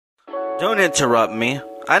Don't interrupt me.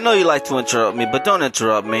 I know you like to interrupt me, but don't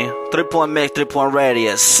interrupt me. 3-point mix, 3-point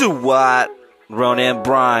radius. Swat, Ronan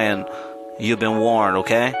Brian. You've been warned,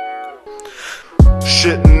 okay?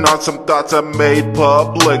 Shitting on some thoughts I made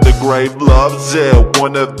public. The grave loves it.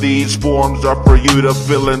 One of these forms are for you to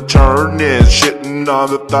fill and turn in. Shitting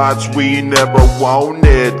on the thoughts we never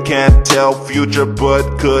wanted. Can't tell future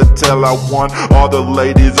but could tell I want all the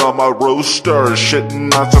ladies on my rooster.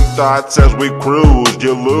 Shitting on some thoughts as we cruise.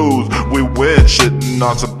 You lose, we win. Shitting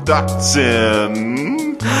on some thoughts in.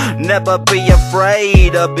 Never be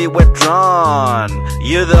afraid to be withdrawn.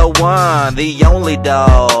 You're the one, the only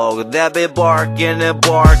dog that be barking and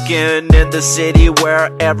barking in the city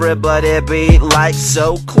where everybody be like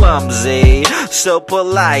so clumsy, so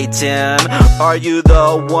polite. And are you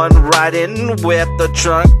the one riding with the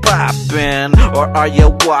trunk popping, or are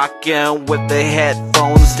you walking with the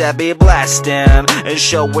headphones that be blasting and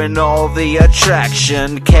showing all the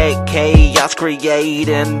attraction? Chaos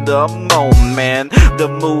creating the moment.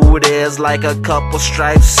 The mood is like a couple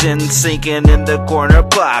stripes and sinking in the corner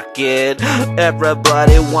pocket.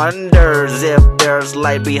 Everybody wonders if there's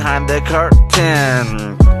light behind the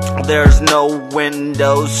curtain. There's no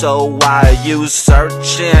window, so why are you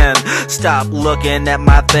searching? Stop looking at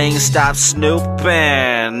my thing, stop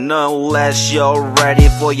snooping. Unless you're ready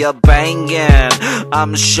for your banging.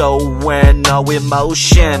 I'm showing no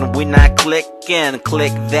emotion. We not clicking,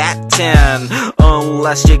 click that 10.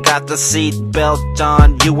 Unless you got the seatbelt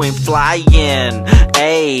on, you ain't flying.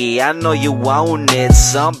 Hey, I know you wanted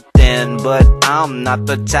something, but I'm not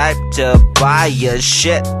the type to buy a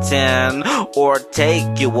shittin' or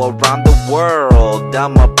take you around the world.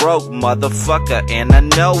 I'm a broke motherfucker and I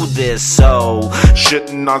know this, so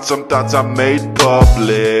shitting on some thoughts I made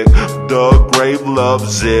public. The grave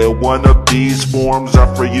loves it. One of these forms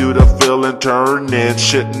are for you to fill and turn in.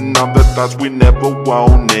 Shitting on the thoughts we never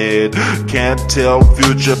wanted. Can't tell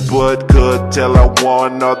future but could tell I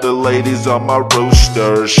want all the ladies on my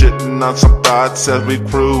rooster. Shitting on some thoughts as we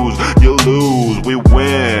cruise. You lose, we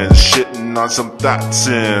win. Shitting on some thoughts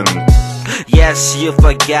in. Yes, you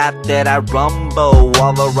forgot that I rumble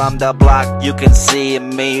all around the block. You can see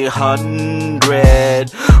me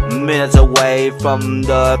 100 minutes away from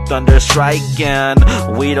the thunder striking.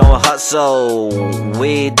 We don't hustle,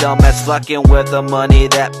 we don't mess fucking with the money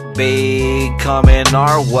that be coming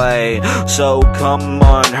our way. So come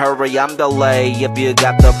on, hurry, I'm delayed. If you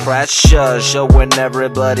got the pressure, showing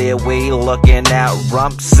everybody we looking at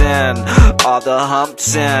rumps in, all the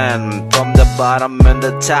humps in, from the bottom and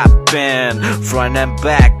the top in, front and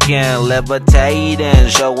back and levitating,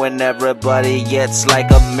 showing everybody it's like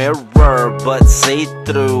a mirror but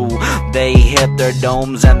see-through. They hit their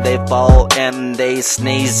domes and they fall and they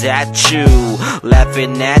sneeze at you,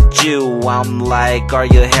 laughing at you. I'm like, are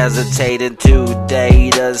you hesitating today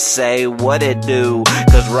to say what it do?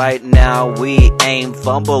 Cause right now we ain't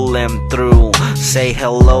fumbling through. Say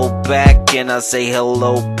hello back and I say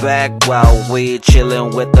hello back while we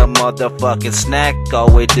chillin' with the motherfucking snack. All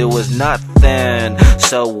we do is nothing,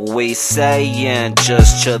 so we sayin'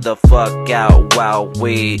 just chill the fuck out while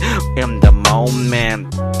we in the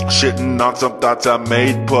moment. Shitting on some thoughts I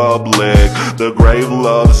made public. The grave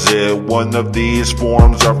loves it. One of these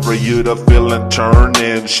forms are for you to fill and turn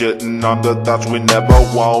in. Shitting on the thoughts we never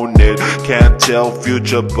wanted. Can't tell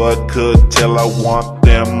future but could tell I want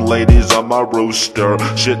them ladies on my rooster.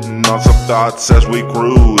 Shitting on some thoughts as we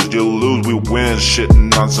cruise. You lose, we win.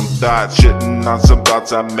 Shitting on some thoughts. Shitting on some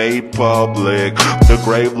thoughts I made public. The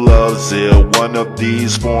grave loves it. One of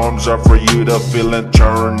these forms are for you to fill and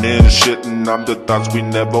turn in. Shitting on the thoughts we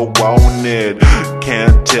never wanted.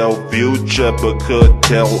 Can't tell future but could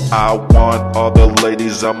tell I want all the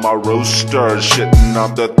ladies on my rooster. Shitting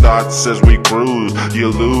on the thoughts as we cruise. You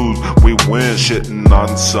lose, we win. Shitting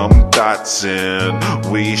on some thoughts in.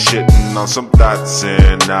 We shitting on some thoughts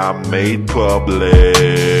in. I made public.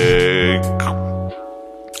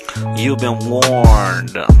 You've been warned.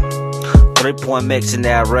 3-point mix in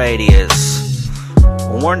that radius.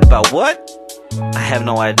 Warned about what? I have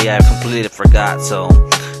no idea, I completely forgot, so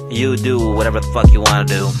you do whatever the fuck you wanna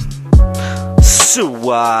do.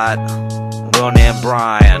 Swat, Ronan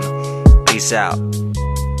Brian. Peace out,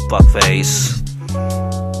 fuckface.